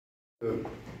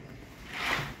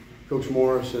Coach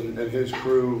Morris and his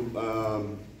crew,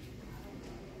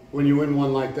 when you win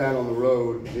one like that on the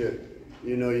road,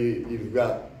 you've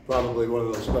got probably one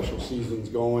of those special seasons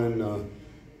going,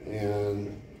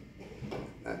 and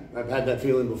I've had that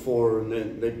feeling before.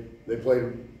 And they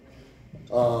played,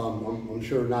 I'm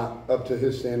sure not up to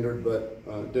his standard,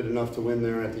 but did enough to win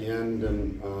there at the end,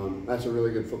 and that's a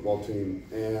really good football team.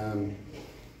 And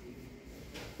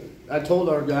I told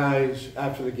our guys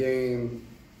after the game,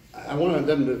 I wanted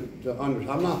them to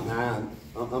understand, I'm not mad,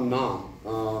 I'm not.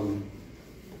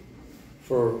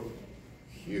 For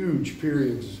huge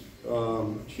periods,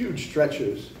 huge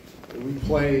stretches, we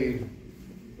played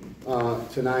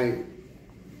tonight,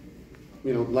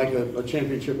 like a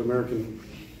championship American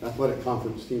Athletic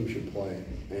Conference team should play.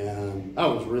 And I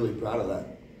was really proud of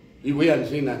that. We hadn't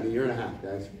seen that in a year and a half,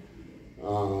 guys.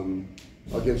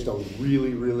 Against a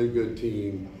really, really good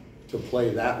team to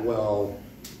play that well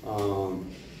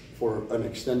for an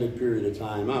extended period of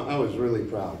time. I was really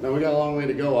proud. Now, we got a long way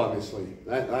to go, obviously.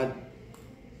 I'd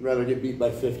rather get beat by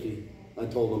 50. I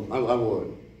told them I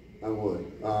would.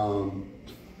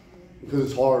 Because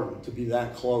it's hard to be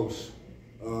that close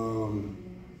and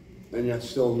yet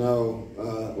still know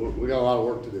we got a lot of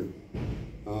work to do.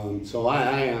 So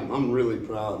I'm really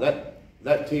proud.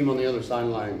 That team on the other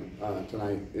sideline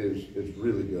tonight is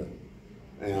really good.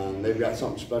 And they've got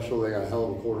something special. They got a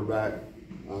hell of a quarterback,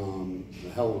 a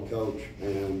hell of a coach,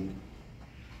 and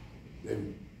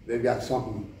they've got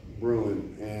something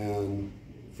brewing. And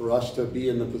for us to be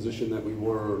in the position that we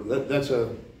were, that's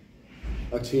a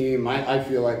team I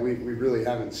feel like we really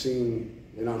haven't seen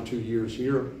in our 2 years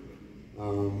here.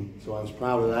 So I was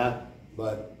proud of that.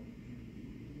 But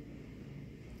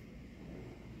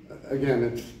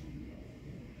again,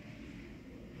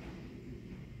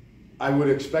 I would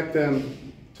expect them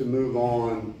to move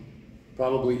on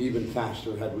probably even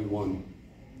faster had we won.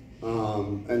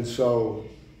 And so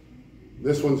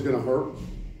this one's going to hurt,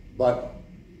 but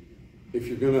if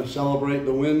you're going to celebrate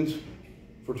the wins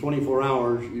for 24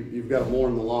 hours, you've got to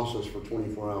mourn the losses for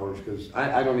 24 hours, because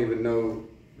I don't even know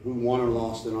who won or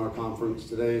lost in our conference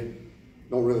today.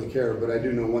 Don't really care, but I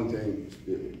do know one thing.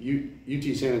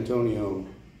 UT San Antonio,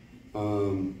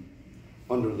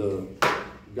 under the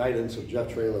guidance of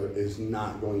Jeff Traylor, is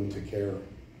not going to care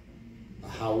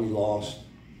how we lost,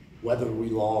 whether we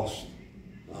lost.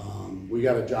 We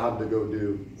got a job to go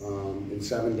do in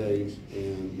 7 days,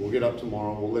 and we'll get up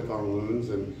tomorrow, we'll lick our wounds.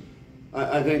 And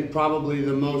I think probably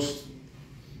the most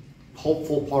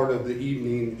hopeful part of the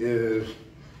evening is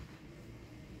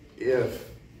if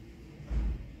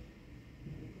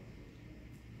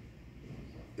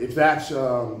that's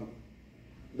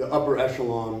the upper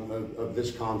echelon of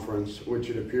this conference, which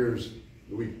it appears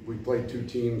we played two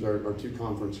teams, or two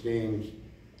conference games,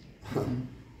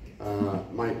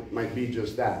 might be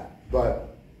just that.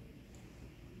 But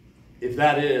if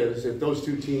if those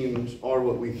two teams are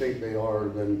what we think they are,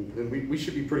 then we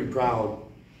should be pretty proud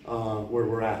where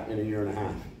we're at in a year and a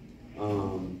half.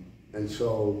 And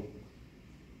so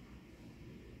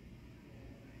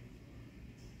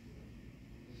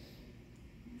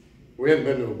we haven't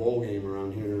been to a bowl game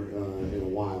around here in a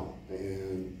while,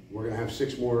 and we're going to have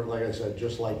 6 more, like I said,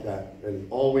 just like that. And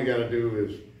all we got to do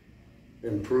is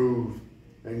improve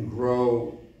and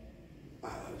grow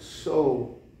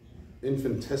so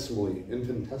infinitesimally,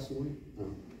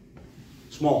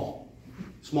 small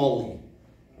league.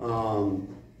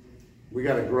 We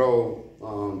got to grow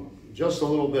just a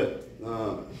little bit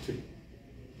to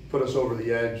put us over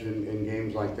the edge in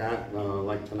games like that,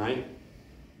 like tonight.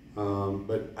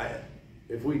 But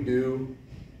if we do,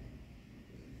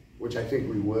 which I think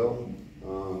we will,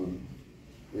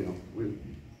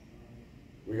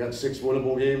 we got 6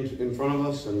 winnable games in front of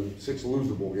us and 6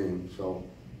 losable games. So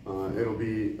it'll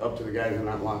be up to the guys in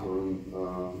that locker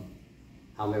room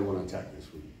how they want to attack this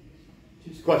week.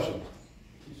 Questions?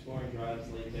 2 scoring drives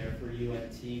late there for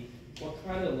UNT. What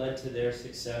kind of led to their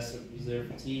success? Was there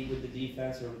fatigue with the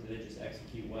defense, or did they just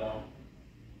execute well?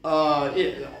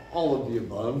 All of the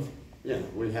above. Yeah,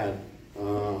 we had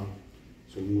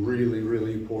some really,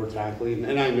 really poor tackling,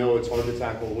 and I know it's hard to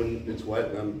tackle when it's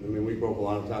wet. We broke a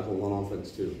lot of tackles on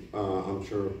offense too. I'm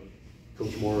sure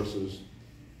Coach Morris is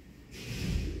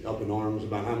up in arms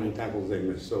about how many tackles they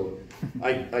missed. So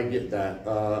I get that.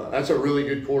 That's a really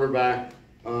good quarterback.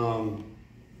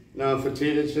 Now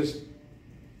fatigue, it's just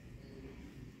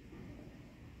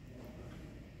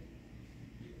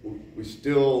we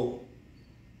still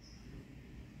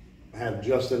have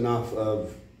just enough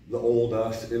of the old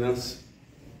us in us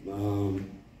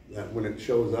that when it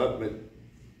shows up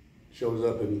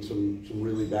in some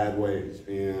really bad ways.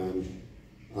 And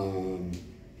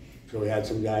So we had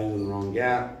some guys in the wrong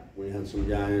gap. We had some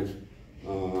guys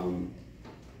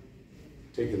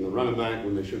taking the running back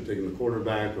when they should have taken the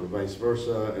quarterback, or vice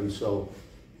versa. And so,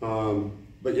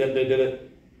 but yet they did it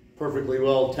perfectly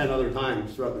well 10 other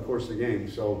times throughout the course of the game.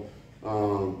 So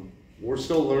we're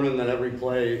still learning that every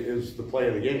play is the play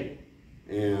of the game.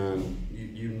 And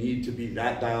you need to be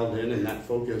that dialed in and that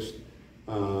focused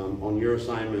on your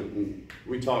assignment. And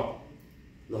we talked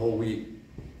the whole week,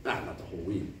 not the whole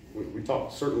week, we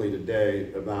talked certainly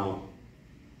today about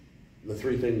the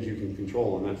three things you can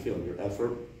control on that field: your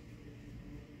effort,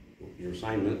 your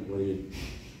assignment, whether you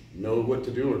know what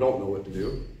to do or don't know what to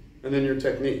do, and then your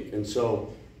technique. And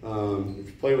so if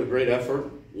you play with great effort,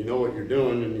 you know what you're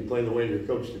doing, and you play the way you're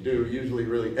coached to do, usually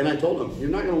really, and I told them, you're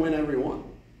not going to win every one.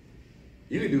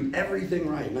 You can do everything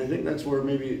right. And I think that's where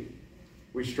maybe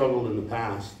we struggled in the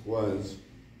past, was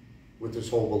with this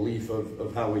whole belief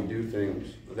of how we do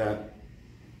things, that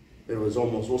it was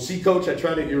almost, well, see, coach, I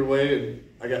tried it your way and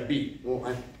I got beat.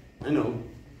 Well, I know.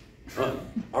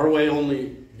 Our way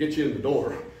only gets you in the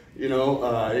door. You know,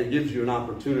 it gives you an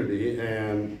opportunity.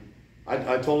 And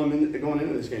I told him going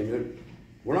into this game,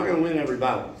 we're not going to win every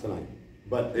battle tonight.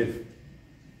 But if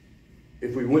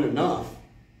we win enough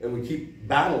and we keep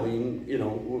battling, you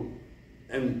know,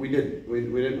 and we did. We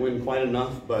didn't win quite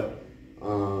enough, but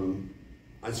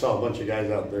I saw a bunch of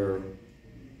guys out there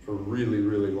for really,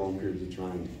 really long periods of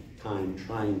time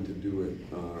trying to do it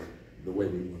the way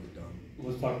we want it done.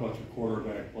 Let's talk about your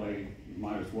quarterback play. You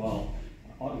might as well.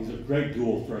 He's a great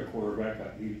dual threat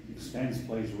quarterback. He extends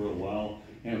plays real well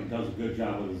and does a good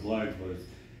job with his legs. But it's,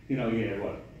 you know, he had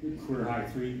career high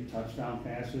 3 touchdown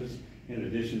passes in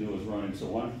addition to his running. So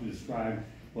why don't you describe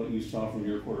what you saw from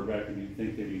your quarterback, and you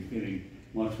think that he's getting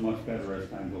much, much better as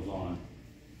time goes on?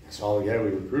 I saw the guy we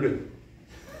recruited.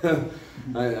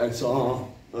 I saw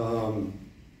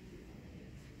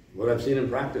what I've seen in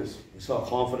practice. I saw a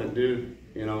confident dude,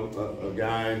 you know, a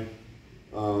guy.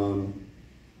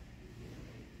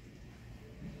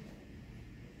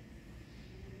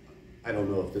 I don't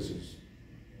know if this is.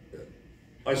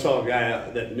 I saw a guy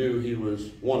that knew he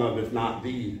was one of, if not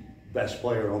the best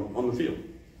player on the field,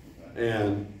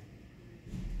 and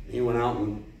he went out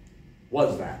and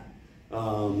was that.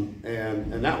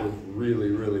 And that was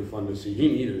really, really fun to see. He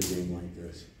needed a game like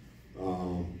this.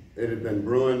 It had been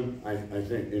brewing. I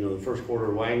think, you know, the first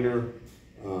quarter, Wagner,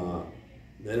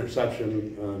 the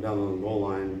interception down on the goal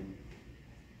line,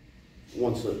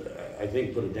 once I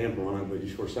think put a damper on it, but you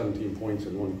score 17 points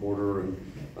in one quarter, and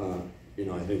you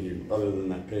know, I think other than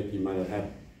that pick, you might have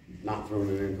had not thrown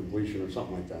an incompletion or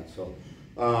something like that. So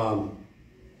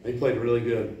he played really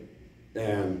good,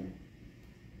 and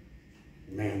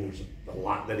man, there's a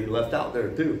lot that he left out there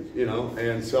too, you know.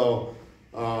 And so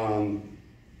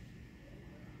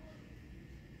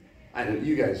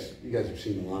you guys have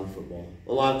seen a lot of football,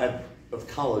 a lot of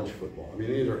college football. I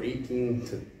mean, these are 18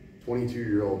 to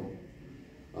 22-year-old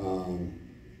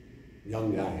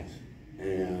young guys,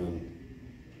 and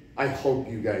I hope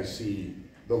you guys see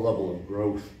the level of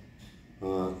growth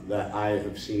that I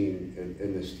have seen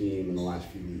in this team in the last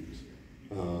few weeks.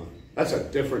 That's a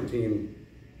different team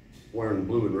wearing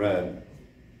blue and red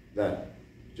that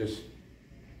just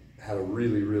had a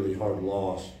really, really hard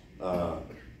loss,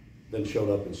 then showed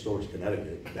up in Storrs,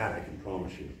 Connecticut. That I can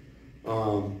promise you.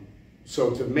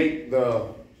 So to make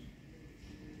the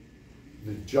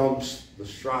jumps, the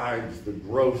strides, the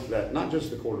growth that not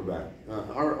just the quarterback,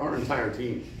 our entire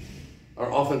team,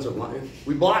 our offensive line,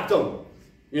 we blocked them,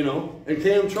 you know, and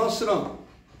Cam trusted them.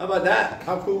 How about that?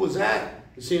 How cool was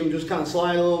that? To see him just kind of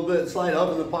slide a little bit, slide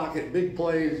up in the pocket, big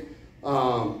plays.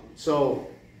 So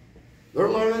they're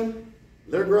learning,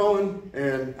 they're growing,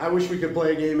 and I wish we could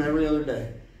play a game every other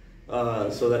day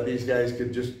so that these guys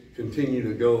could just continue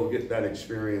to go get that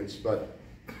experience, but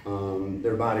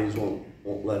their bodies won't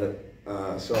let it.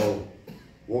 So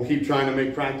we'll keep trying to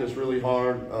make practice really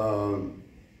hard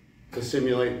to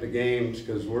simulate the games,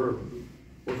 because we're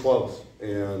close,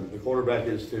 and the quarterback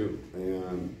is too,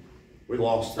 and we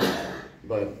lost him,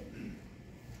 and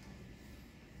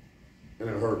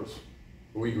it hurts.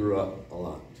 We grew up a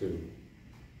lot too.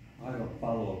 I have a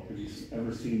follow-up. Have you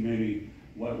ever seen many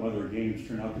whether games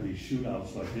turn out to be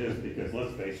shootouts like this? Because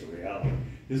let's face the reality,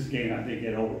 this game I think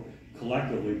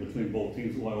collectively between both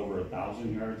teams over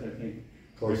 1,000 yards, I think.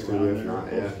 Close right to it, there, not,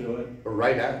 close yeah. to it. Or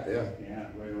right at, yeah. Yeah,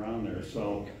 right around there.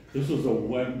 So this was a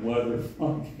wet weather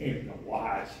fun game to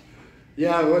watch.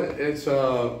 Yeah, it's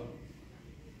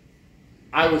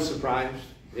I was surprised.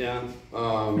 Yeah,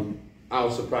 I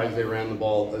was surprised they ran the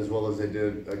ball as well as they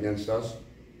did against us.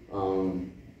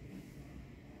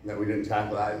 That we didn't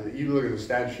tackle. You look at the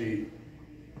stat sheet.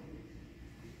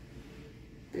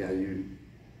 Yeah,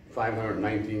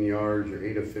 519 yards, you're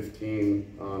 8 of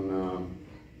 15 on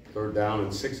third down,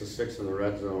 and 6 of 6 in the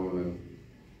red zone,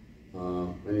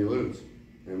 and you lose.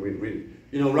 And we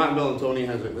you know, Ron Bellantoni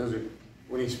has a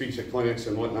when he speaks at clinics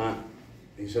and whatnot,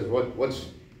 he says, what's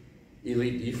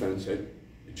elite defense? It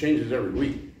changes every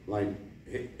week. Like,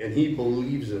 and he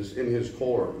believes this in his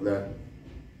core that,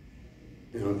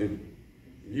 you know, if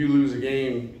you lose a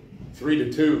game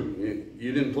 3-2,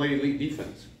 you didn't play elite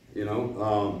defense, you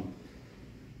know,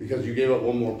 because you gave up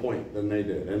one more point than they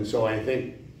did. And so I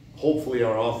think hopefully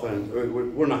our offense,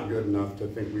 we're not good enough to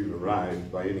think we've arrived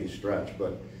by any stretch,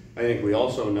 but I think we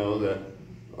also know that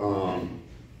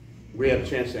we had a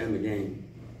chance to end the game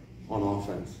on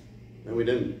offense, and we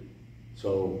didn't.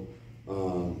 So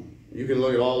you can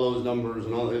look at all those numbers,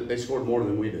 and they scored more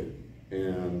than we did,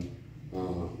 and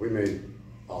we made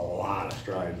a lot of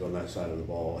strides on that side of the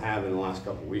ball, have in the last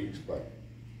couple of weeks, but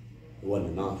it wasn't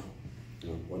enough.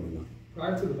 No, it wasn't enough.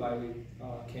 Prior to the bye week,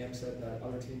 Cam said that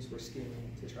other teams were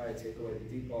scheming to try to take away the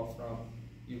deep ball from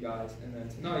you guys, and then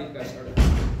tonight you guys started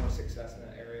having more success in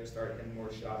that area, started getting more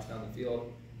shots down the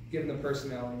field. Given the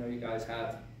personnel, you know, you guys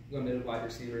have limited wide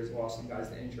receivers, lost some guys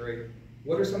to injury.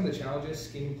 What are some of the challenges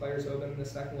scheming players open in the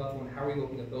second level, and how are you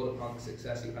looking to build upon the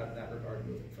success you had in that regard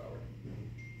moving forward?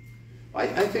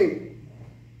 I think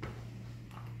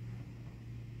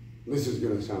this is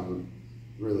going to sound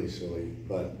really silly,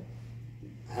 but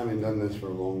having done this for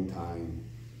a long time,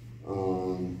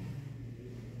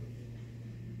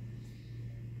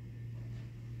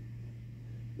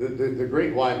 the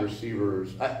great wide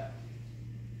receivers,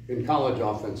 in college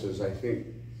offenses, I think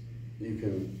you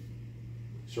can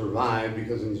survive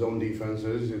because in zone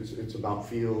defenses, it's about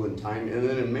feel and time. And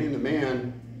then in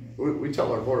man-to-man, we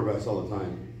tell our quarterbacks all the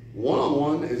time,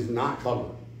 one-on-one is not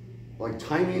covered. Like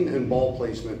timing and ball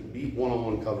placement beat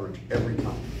one-on-one coverage every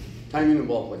time. Timing and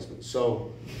ball placement.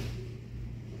 So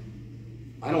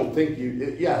I don't think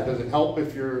does it help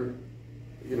if you're,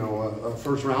 you know, a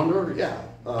first rounder? Yeah.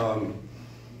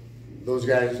 Those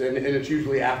guys, and it's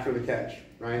usually after the catch,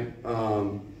 right?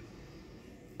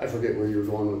 I forget where you were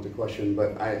going with the question,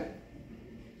 but I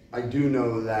do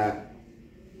know that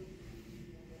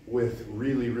with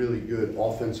really, really good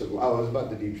offensive, it was about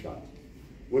the deep shots.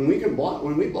 When we block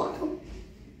them,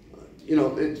 you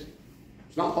know, it's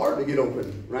not hard to get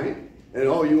open, right? And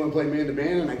you want to play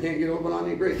man-to-man and I can't get open on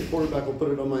you? Great, the quarterback will put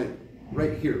it on my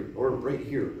right here, or right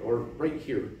here, or right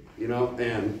here, you know?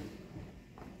 And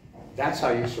that's how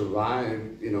you survive,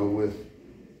 you know,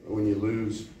 when you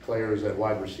lose players at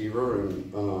wide receiver,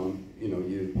 and you know,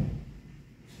 you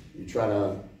try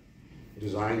to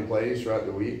design plays throughout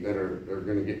the week that are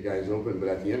going to get guys open, but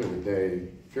at the end of the day,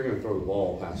 if you're going to throw the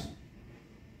ball past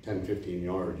 10, 15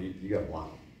 yards, you got to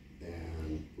block them,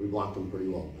 and we blocked them pretty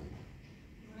well tonight.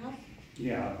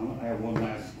 Yeah, I have one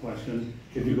last question.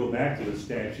 If you go back to the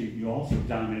stat sheet, you also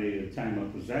dominated time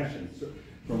of possession. So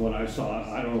from what I saw,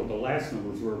 I don't know what the last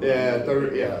numbers were. Yeah,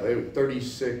 they were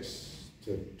 36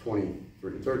 to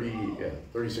 23,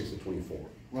 36 to 24.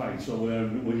 Right, so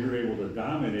when you're able to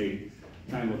dominate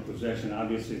time of possession,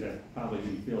 obviously that probably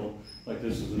you feel like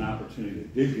this is an opportunity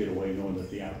that did get away, knowing that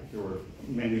there were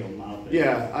many of them out there.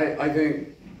 Yeah, I think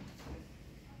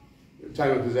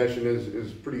time of possession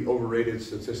is a pretty overrated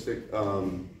statistic,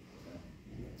 but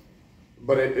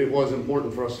it was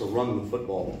important for us to run the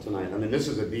football tonight. I mean, this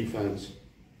is a defense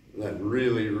that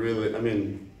really, really, I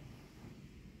mean,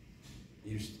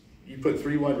 you put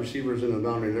 3 wide receivers in the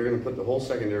boundary, they're going to put the whole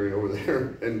secondary over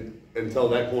there and tell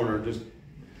that corner, just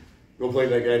go play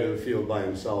that guy to the field by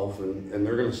himself, and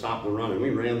they're going to stop the run, and we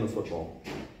ran the football.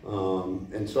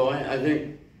 And so I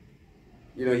think,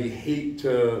 you know, you hate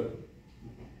to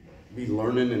be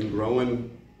learning and growing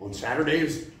on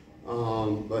Saturdays,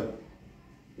 but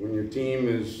when your team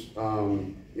is,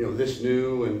 you know, this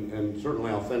new, and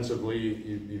certainly offensively,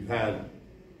 you've had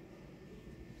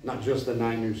not just the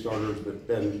 9 new starters, but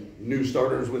then new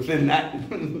starters within that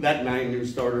that 9 new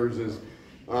starters is,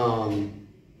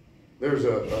 there's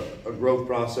a growth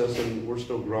process, and we're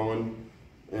still growing.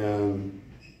 And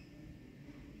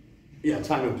yeah,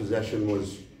 time of possession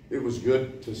was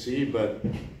good to see, but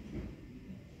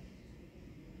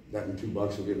that and $2 will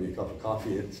get me a cup of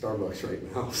coffee at Starbucks right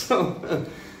now. So,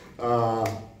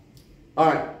 all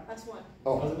right. That's one.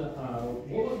 Oh.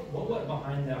 What went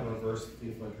behind that reverse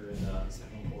flea flicker in the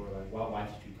second quarter? Like, why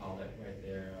did you call that right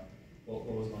there? What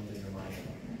was going through your mind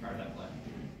prior to that play?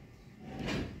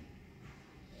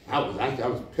 I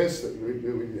was pissed that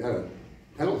we had a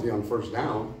penalty on first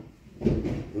down,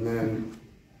 and then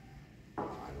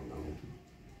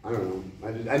I don't know.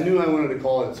 I knew I wanted to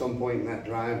call it at some point in that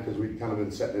drive because we'd kind of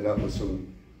been setting it up with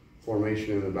some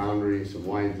formation in the boundary, some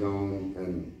wide zone,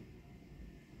 and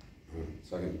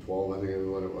second and 12, I think is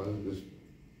what it was. Just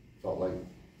felt like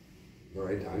the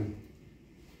right time.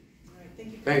 All right,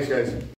 thank you. Thanks, guys.